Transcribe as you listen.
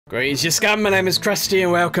Greetings, you scum. My name is Krusty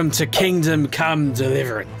and welcome to Kingdom Come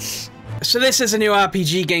Deliverance. So this is a new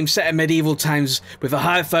RPG game set in medieval times with a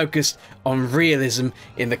high focus on realism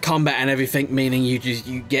in the combat and everything, meaning you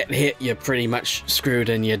get hit, you're pretty much screwed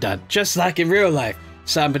and you're done. Just like in real life,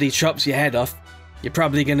 somebody chops your head off, you're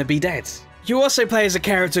probably going to be dead. You also play as a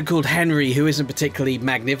character called Henry, who isn't particularly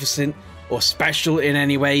magnificent or special in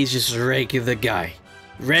any way, he's just a regular guy.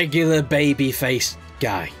 Regular baby-faced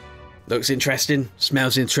guy. Looks interesting,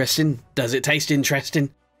 smells interesting, does it taste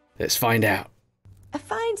interesting? Let's find out. A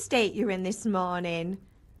fine state you're in this morning.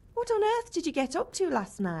 What on earth did you get up to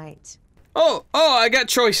last night? Oh, I got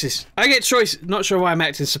choices. I get choices. Not sure why I'm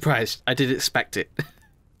acting surprised. I did expect it.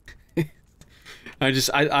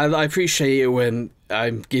 I appreciate it when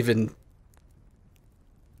I'm given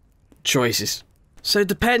choices. So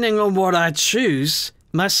depending on what I choose,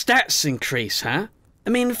 my stats increase, huh? I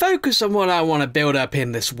mean, focus on what I want to build up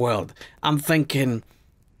in this world. I'm thinking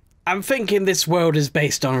this world is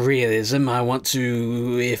based on realism. I want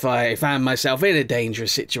to, if I find myself in a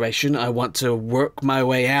dangerous situation, I want to work my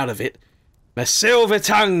way out of it. My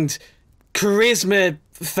silver-tongued charisma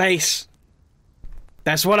face.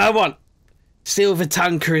 That's what I want.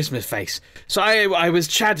 Silver-tongued charisma face. So I was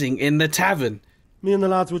chatting in the tavern. Me and the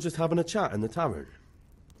lads were just having a chat in the tavern.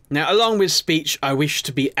 Now, along with speech, I wish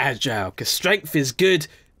to be agile, because strength is good,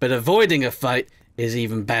 but avoiding a fight is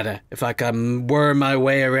even better. If I can worm my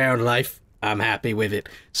way around life, I'm happy with it.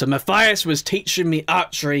 So Matthias was teaching me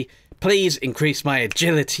archery. Please increase my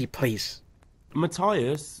agility, please.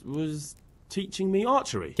 Matthias was teaching me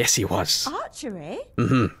archery? Yes, he was. Archery? Mm-hmm.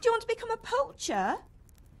 Do you want to become a poacher?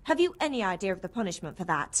 Have you any idea of the punishment for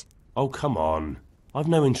that? Oh, come on. I've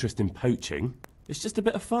no interest in poaching. It's just a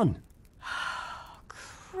bit of fun.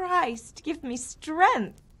 Christ, give me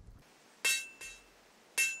strength.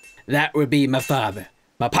 That would be my father,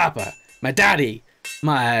 my papa, my daddy,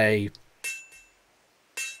 my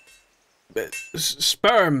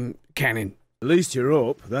sperm cannon. At least you're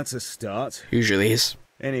up, that's a start. Usually is.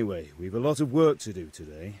 Anyway, we've a lot of work to do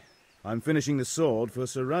today. I'm finishing the sword for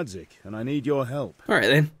Sir Radzig, and I need your help. Alright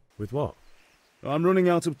then. With what? I'm running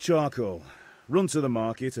out of charcoal. Run to the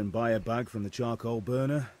market and buy a bag from the charcoal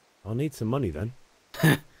burner. I'll need some money then.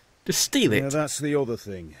 Just steal it. Yeah, that's the other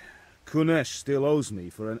thing. Kunesh still owes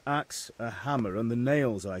me for an axe, a hammer, and the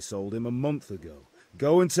nails I sold him a month ago.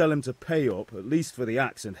 Go and tell him to pay up, at least for the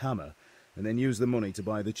axe and hammer, and then use the money to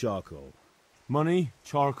buy the charcoal. Money,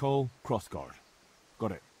 charcoal, crossguard.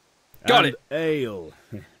 Got it. Got and it. Ale.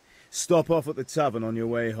 Stop off at the tavern on your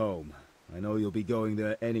way home. I know you'll be going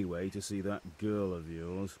there anyway to see that girl of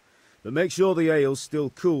yours. But make sure the ale's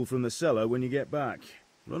still cool from the cellar when you get back.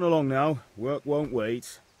 Run along now. Work won't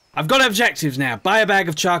wait. I've got objectives now. Buy a bag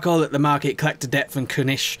of charcoal at the market, collect a debt from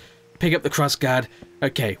Kunish, pick up the crossguard.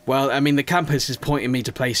 Okay, well, I mean, the compass is pointing me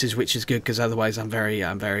to places, which is good, because otherwise I'm very,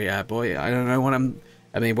 boy, I don't know what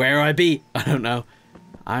where I be? I don't know.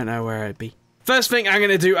 I don't know where I'd be. First thing I'm going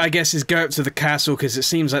to do, I guess, is go up to the castle, because it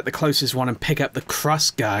seems like the closest one, and pick up the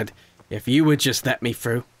crossguard. If you would just let me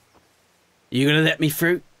through. You going to let me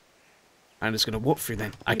through? I'm just going to walk through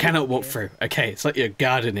then. I cannot walk through. Okay, it's like you're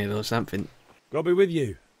guarding it or something. I'll be with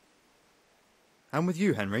you. I'm with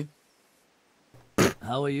you, Henry.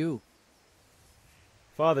 How are you?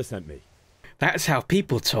 Father sent me. That's how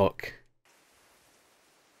people talk.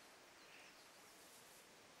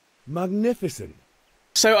 Magnificent.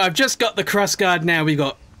 So I've just got the crossguard now. We've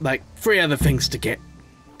got like 3 other things to get.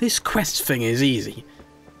 This quest thing is easy.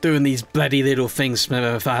 Doing these bloody little things for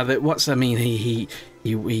my father. He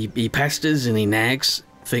pesters and he nags.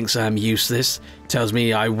 Thinks I'm useless. Tells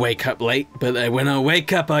me I wake up late. But when I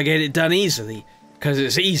wake up, I get it done easily. Because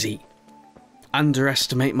it's easy.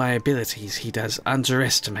 Underestimate my abilities. He does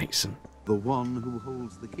underestimates them. The one who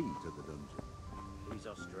holds the key to the dungeon. These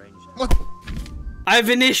are strange. What?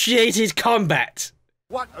 I've initiated combat.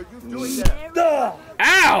 What are you doing there?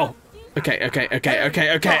 Ow! Okay.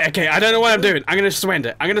 I don't know what I'm doing. I'm gonna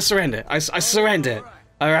surrender. I surrender.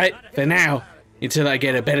 Alright? For now. Until I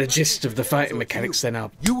get a better gist of the fighting mechanics, then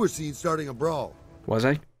I'll... You were seen starting a brawl. Was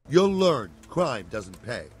I? You'll learn. Crime doesn't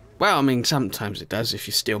pay. Well, I mean, sometimes it does if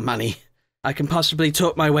you steal money. I can possibly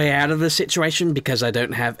talk my way out of the situation because I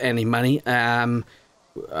don't have any money.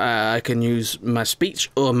 I can use my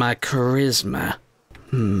speech or my charisma.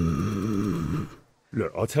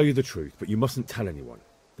 Look, I'll tell you the truth, but you mustn't tell anyone.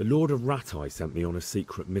 The Lord of Rat-Eye sent me on a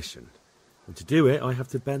secret mission. And to do it, I have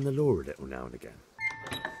to bend the law a little now and again.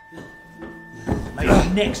 Maybe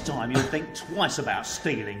next time you'll think twice about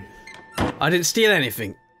stealing. I didn't steal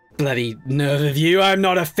anything. Bloody nerve of you. I'm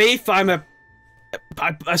not a thief. I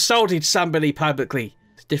assaulted somebody publicly.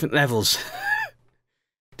 Different levels.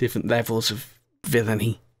 Different levels of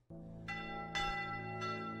villainy.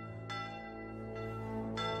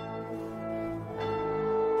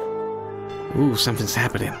 Ooh, something's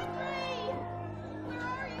happening.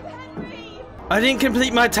 I didn't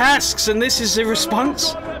complete my tasks, and this is the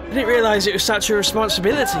response? I didn't realise it was such a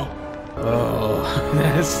responsibility. Oh,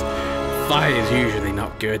 fire is usually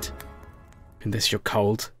not good. Unless you're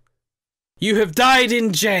cold. You have died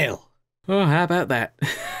in jail! Oh, how about that?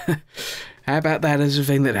 How about that as a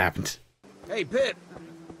thing that happened? Hey, Pip.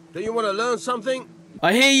 Do you want to learn something?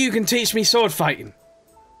 I hear you can teach me sword fighting.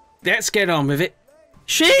 Let's get on with it.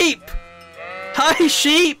 Sheep! Hi,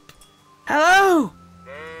 sheep! Hello!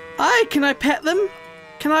 Hi, can I pet them?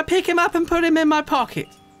 Can I pick him up and put him in my pocket?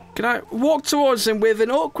 Can I walk towards him with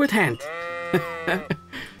an awkward hand?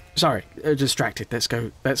 Sorry, distracted. Let's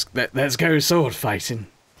go sword fighting.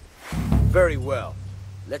 Very well.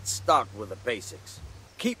 Let's start with the basics.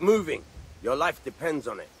 Keep moving. Your life depends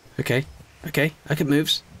on it. Okay. I can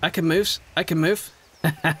move. I can move. I can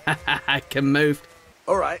move.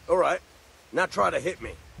 All right. Now try to hit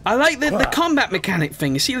me. I like the combat mechanic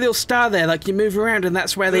thing. You see a little star there, like you move around and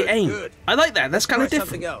that's where they aim. Good. I like that. That's kind of different.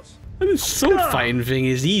 Something else. The sword fighting thing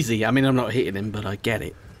is easy. I mean, I'm not hitting him, but I get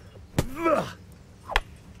it.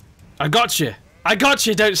 I got you.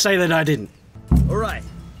 Don't say that I didn't. All right.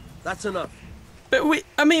 That's enough. But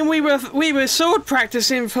we were sword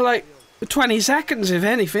practicing for like 20 seconds, if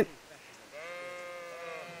anything.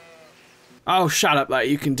 Oh, shut up, like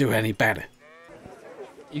you can do any better.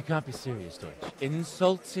 You can't be serious, Deutsch.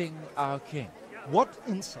 Insulting our king. What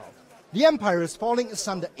insult? The Empire is falling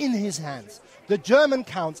asunder in his hands. The German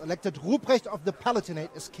counts elected Ruprecht of the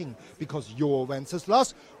Palatinate as king because your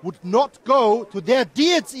Wenceslas would not go to their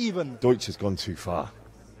deeds even. Deutsch has gone too far.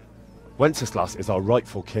 Wenceslas is our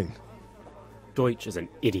rightful king. Deutsch is an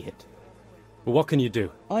idiot. But what can you do?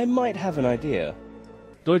 I might have an idea.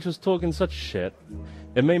 Deutsch was talking such shit.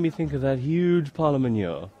 It made me think of that huge parliament.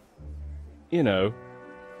 You know,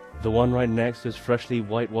 the one right next to his freshly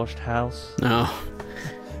whitewashed house. No.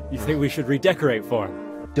 You think we should redecorate for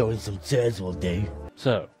him? Throwing some chairs will do.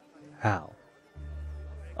 So, Hal,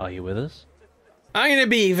 are you with us? I'm going to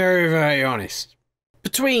be very, very honest.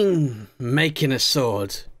 Between making a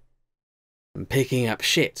sword and picking up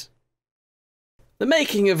shit, the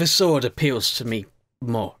making of a sword appeals to me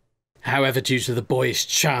more. However, due to the boyish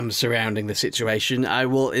charm surrounding the situation, I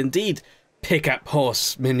will indeed pick up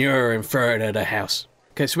horse manure and throw it at a house.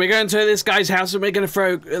 Okay, so we're going to this guy's house and we're going to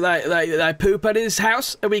throw like poop at his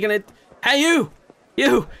house. Are we going to... Hey, you!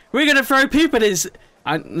 We're going to throw poop at his...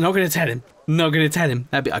 I'm not going to tell him.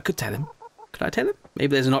 I could tell him. Could I tell him?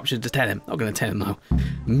 Maybe there's an option to tell him. Not going to tell him, though.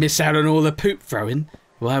 Miss out on all the poop throwing.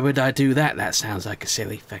 Why would I do that? That sounds like a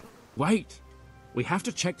silly thing. Wait. We have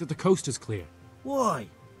to check that the coast is clear. Why?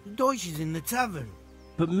 Deutsch is in the tavern.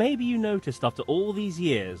 But maybe you noticed after all these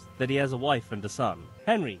years that he has a wife and a son.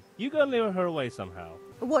 Henry, you go and lure her away somehow.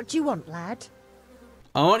 What do you want, lad?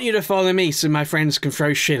 I want you to follow me so my friends can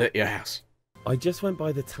throw shit at your house. I just went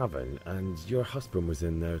by the tavern and your husband was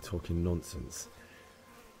in there talking nonsense.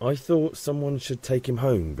 I thought someone should take him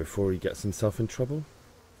home before he gets himself in trouble.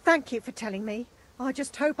 Thank you for telling me. I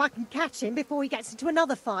just hope I can catch him before he gets into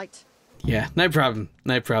another fight. Yeah, no problem.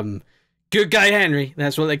 Good guy Henry,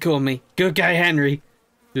 that's what they call me. Good guy Henry.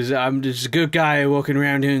 I'm just a good guy walking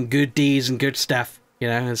around doing good deeds and good stuff. You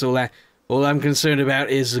know, that's all I'm concerned about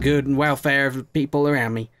is the good and welfare of the people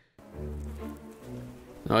around me.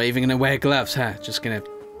 Not even gonna wear gloves, huh? Just gonna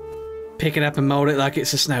pick it up and mold it like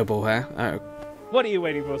it's a snowball, huh? Oh. What are you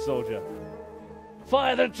waiting for, soldier?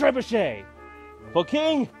 Fire the trebuchet! For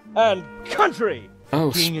king and country!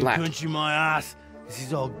 Oh, king splat. and country, my ass. This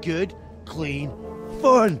is all good, clean,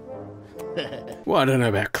 fun. Well, I don't know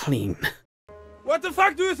about clean. What the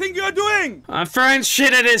fuck do you think you're doing? I'm throwing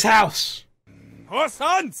shit at his house. Oh,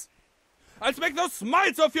 sons! I'll make those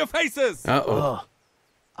smiles off your faces! Uh-oh. Oh,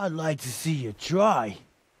 I'd like to see you try.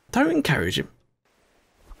 Don't encourage him.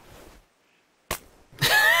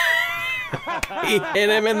 He hit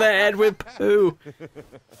him in the head with poo.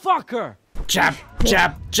 Fucker! Jab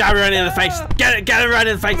right in the face. Get it right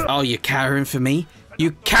in the face. Oh, you're cowering for me?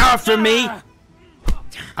 You cower for me?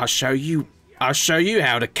 I'll show you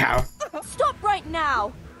how to cower. Stop right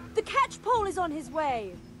now! The catch pole is on his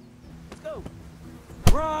way. Let's go.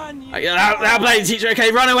 Run! Now, blade teacher.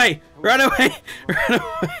 Okay, run away.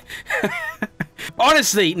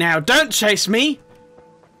 Honestly, now don't chase me.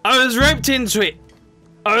 I was roped into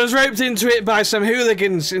it by some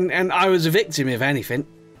hooligans, and I was a victim, if anything.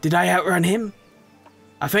 Did I outrun him?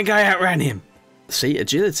 I think I outran him. See,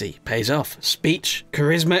 agility pays off. Speech,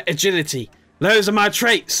 charisma, agility. Those are my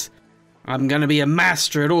traits. I'm gonna be a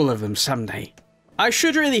master at all of them someday. I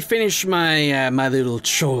should really finish my my little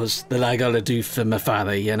chores that I gotta do for my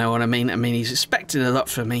father, you know what I mean? I mean, he's expecting a lot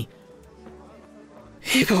from me.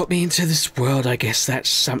 He brought me into this world, I guess that's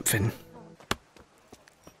something.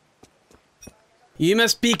 You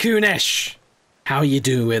must be Kunesh. How you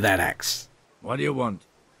doing with that axe? What do you want?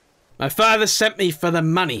 My father sent me for the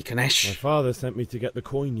money, Kunesh. My father sent me to get the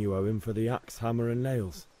coin you owe him for the axe, hammer and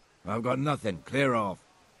nails. I've got nothing. Clear off.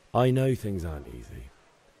 I know things aren't easy.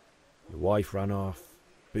 Your wife ran off.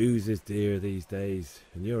 Booze is dear these days,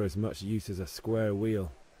 and you're as much use as a square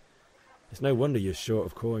wheel. It's no wonder you're short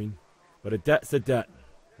of coin. But a debt's a debt,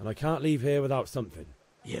 and I can't leave here without something.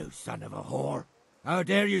 You son of a whore. How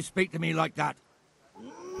dare you speak to me like that?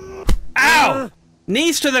 Ow!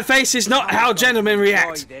 Knees to the face is not how gentlemen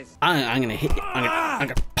react. I'm gonna hit you. I'm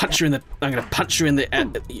gonna punch you in the. I'm gonna punch you in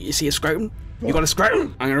the. You see a scrotum? You got a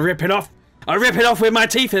scrotum? I'm gonna rip it off. I'll rip it off with my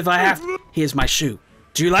teeth if I have. Here's my shoe.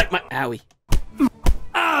 Do you like my owie?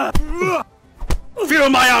 Feel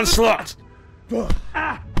my onslaught.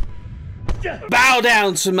 Bow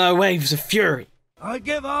down to my waves of fury. I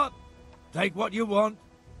give up. Take what you want.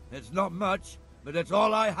 It's not much, but it's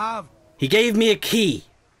all I have. He gave me a key.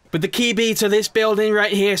 Would the key be to this building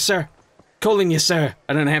right here, sir? Calling you sir.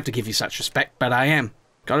 I don't have to give you such respect, but I am.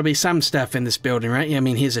 Gotta be some stuff in this building, right? Yeah, I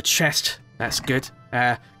mean, here's a chest. That's good.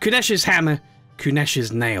 Kunesh's hammer.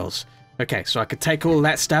 Kunesh's nails. Okay, so I could take all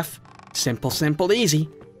that stuff. Simple, simple, easy.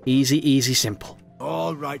 Easy, easy, simple.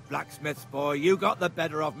 All right, blacksmith's boy, you got the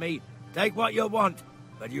better of me. Take what you want,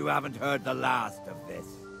 but you haven't heard the last of this.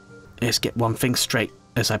 Let's get one thing straight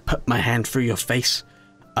as I put my hand through your face.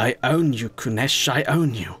 I own you, Kunesh, I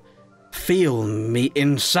own you. Feel me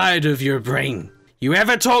inside of your brain. You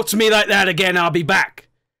ever talk to me like that again, I'll be back.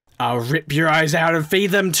 I'll rip your eyes out and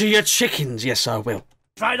feed them to your chickens, yes I will.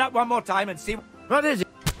 Try that one more time and see what is it.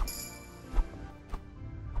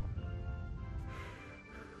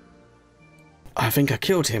 I think I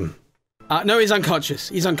killed him. No, he's unconscious.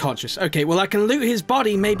 He's unconscious. Okay, well, I can loot his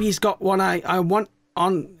body. Maybe he's got one I want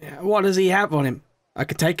on... What does he have on him? I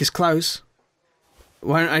could take his clothes.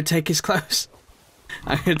 Why don't I take his clothes?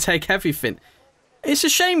 I could take everything. It's a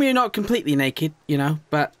shame you're not completely naked, you know,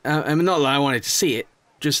 but I mean, not that I wanted to see it.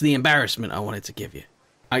 Just the embarrassment I wanted to give you.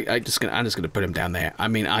 I'm just gonna put him down there. I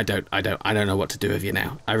mean, I don't know what to do with you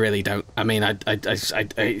now. I really don't. I mean, I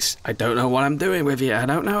don't know what I'm doing with you. I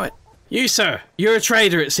don't know it. You, sir, you're a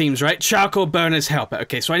trader, it seems, right? Charcoal burner's helper.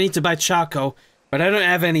 Okay, so I need to buy charcoal, but I don't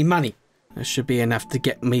have any money. That should be enough to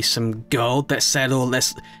get me some gold. That's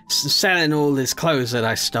selling all his clothes that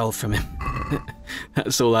I stole from him.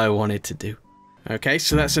 That's all I wanted to do. Okay,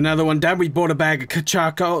 so that's another one done. We bought a bag of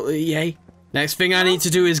charcoal. Yay. Next thing I need to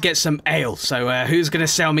do is get some ale. So who's going to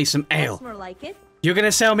sell me some ale? That's more like it. You're going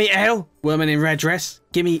to sell me ale? Woman in red dress?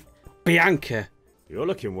 Give me Bianca. You're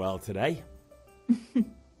looking well today.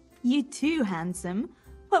 You too, handsome.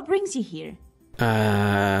 What brings you here?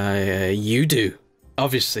 You do.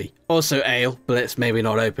 Obviously. Also ale, but let's maybe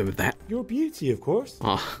not open with that. Your beauty, of course.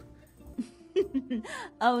 Oh.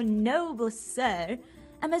 Oh, noble sir.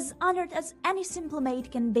 I'm as honored as any simple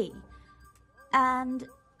maid can be. And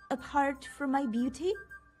apart from my beauty,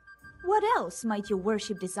 what else might your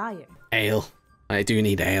worship desire? Ale. I do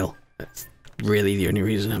need ale. That's really the only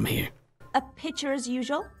reason I'm here. A pitcher as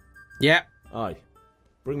usual? Yeah. Aye.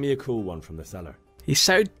 Bring me a cool one from the cellar. He's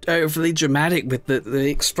so overly dramatic with the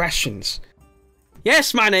expressions.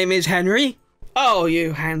 Yes, my name is Henry. Oh,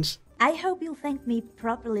 you, Hans. I hope you'll thank me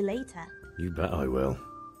properly later. You bet I will.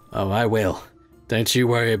 Oh, I will. Don't you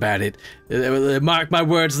worry about it. Mark my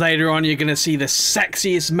words, later on you're gonna see the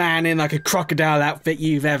sexiest man in like a crocodile outfit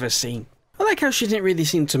you've ever seen. I like how she didn't really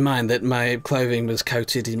seem to mind that my clothing was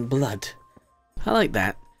coated in blood. I like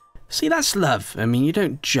that. See, that's love. I mean, you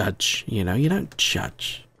don't judge, you know, you don't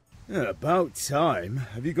judge. Yeah, about time.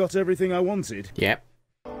 Have you got everything I wanted? Yep.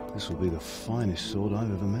 This will be the finest sword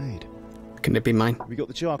I've ever made. Can it be mine? Have you got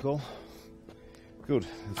the charcoal? Good.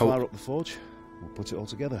 Let's fire up the forge. We'll put it all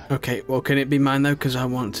together. Okay, well, can it be mine, though? Because I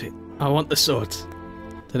want it. I want the sword.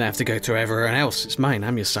 Don't have to go to everyone else. It's mine.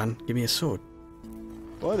 I'm your son. Give me a sword.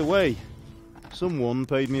 By the way, someone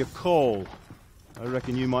paid me a call. I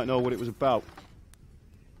reckon you might know what it was about.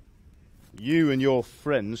 You and your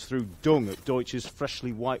friends threw dung at Deutsch's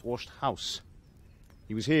freshly whitewashed house.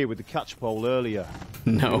 He was here with the catchpole earlier.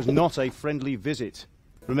 No. It was not a friendly visit.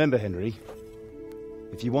 Remember, Henry,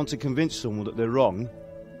 if you want to convince someone that they're wrong,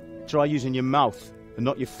 try using your mouth and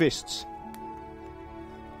not your fists.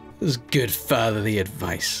 This is good fatherly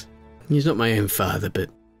advice. He's not my own father, but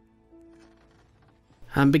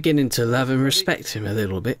I'm beginning to love and respect him a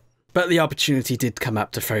little bit. But the opportunity did come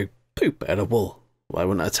up to throw poop at a wall. Why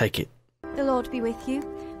wouldn't I take it? The Lord be with you.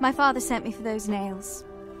 My father sent me for those nails.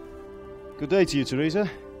 Good day to you, Teresa.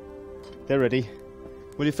 They're ready.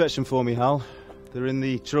 Will you fetch them for me, Hal? They're in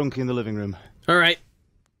the trunk in the living room. All right.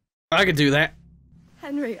 I could do that.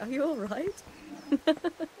 Henry, are you alright?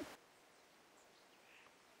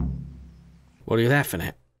 What are you laughing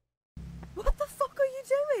at? What the fuck are you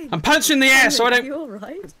doing? I'm punching the air, so I Are don't you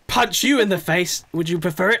alright? punch you in the face. Would you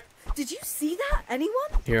prefer it? Did you see that? Anyone?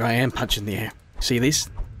 Here I am punching the air. See this?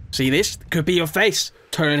 See this? Could be your face.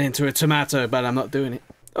 Turn into a tomato, but I'm not doing it.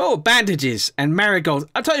 Oh, bandages and marigolds.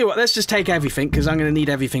 I'll tell you what, let's just take everything, because I'm going to need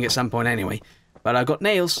everything at some point anyway. But I got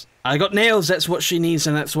nails. I got nails, that's what she needs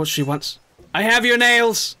and that's what she wants. I have your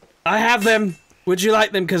nails. I have them. Would you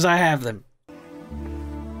like them? Because I have them.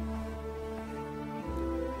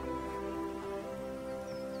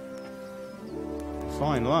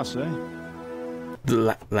 Fine lass, eh?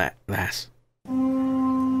 Lass.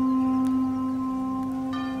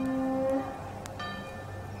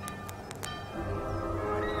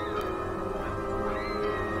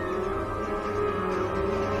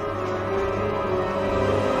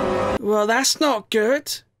 Well, that's not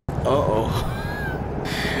good. Uh-oh.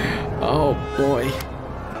 Oh, boy.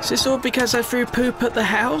 Is this all because I threw poop at the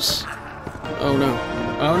house? Oh, no.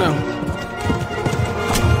 Oh, no.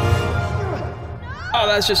 Oh,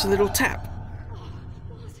 that's just a little tap.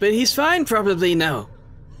 But he's fine, probably, no.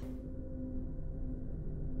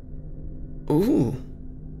 Ooh.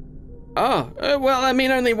 Oh, well, I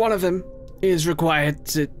mean, only one of them is required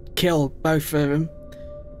to kill both of them.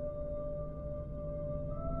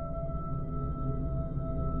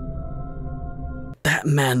 That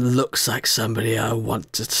man looks like somebody I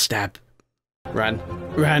want to stab. Run.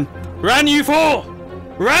 Run. Run, you fool!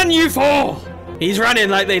 Run, you fool! He's running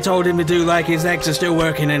like they told him to do, like his legs are still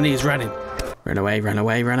working and he's running. Run away, run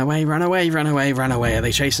away, run away, run away, run away, run away. Are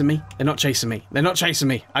they chasing me? They're not chasing me. They're not chasing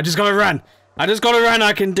me. I just gotta run. I just gotta run.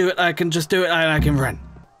 I can do it. I can just do it and I can run.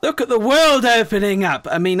 Look at the world opening up.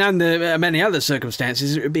 I mean, under many other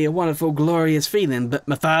circumstances, it would be a wonderful, glorious feeling, but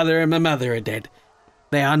my father and my mother are dead.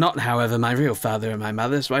 They are not, however, my real father and my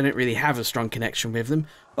mother, so I don't really have a strong connection with them.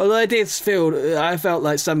 Although I felt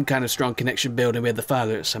like some kind of strong connection building with the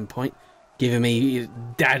father at some point, giving me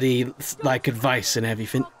daddy-like advice and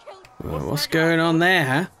everything. Well, what's going on there,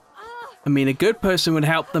 huh? I mean, a good person would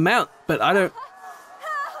help them out, but I don't...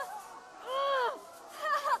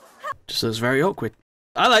 Just looks very awkward.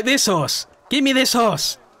 I like this horse. Give me this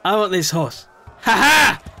horse. I want this horse.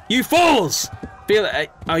 Ha-ha! You fools!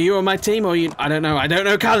 Are you on my team or you? I don't know. I don't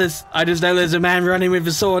know colours. I just know there's a man running with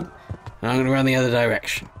a sword. And I'm gonna run the other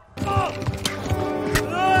direction.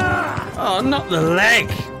 Oh, not the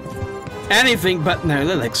leg. Anything but no.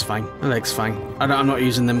 The leg's fine. The leg's fine. I'm not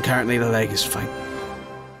using them currently. The leg is fine.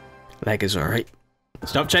 Leg is all right.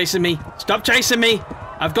 Stop chasing me. Stop chasing me.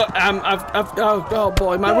 I've got oh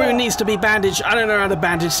boy, my wound needs to be bandaged. I don't know how to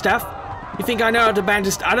bandage stuff. You think I know how to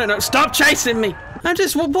bandage? I don't know. Stop chasing me.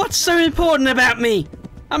 What's so important about me?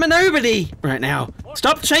 I'm a nobody right now.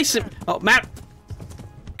 Stop chasing. Oh, Matt.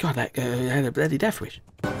 God, that had a bloody death wish.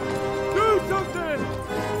 Do something!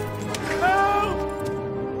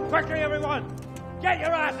 Help! Quickly, everyone! Get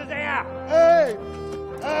your asses here! Hey!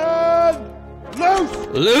 Loose!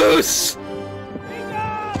 Loose!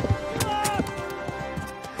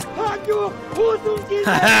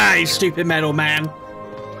 Haha, you stupid metal man.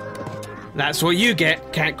 That's what you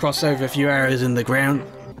get. Can't cross over a few arrows in the ground.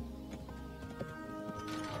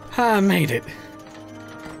 I made it.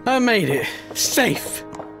 I made it. Safe.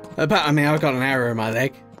 But I mean, I've got an arrow in my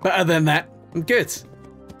leg. But other than that, I'm good.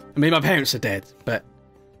 I mean, my parents are dead, but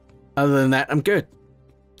other than that, I'm good.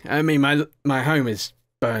 I mean, my home is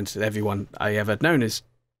burned. Everyone I ever known is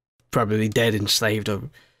probably dead, enslaved, or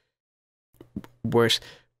worse.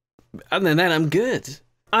 Other than that, I'm good.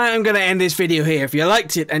 I'm going to end this video here. If you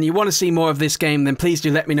liked it and you want to see more of this game, then please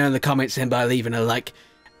do let me know in the comments and by leaving a like.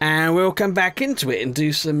 And we'll come back into it and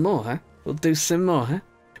do some more, huh? We'll do some more, huh?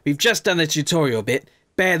 We've just done the tutorial bit.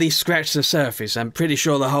 Barely scratched the surface. I'm pretty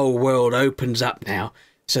sure the whole world opens up now.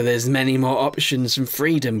 So there's many more options and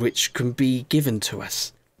freedom which can be given to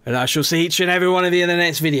us. And I shall see each and every one of you in the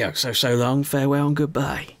next video. So long, farewell and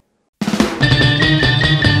goodbye.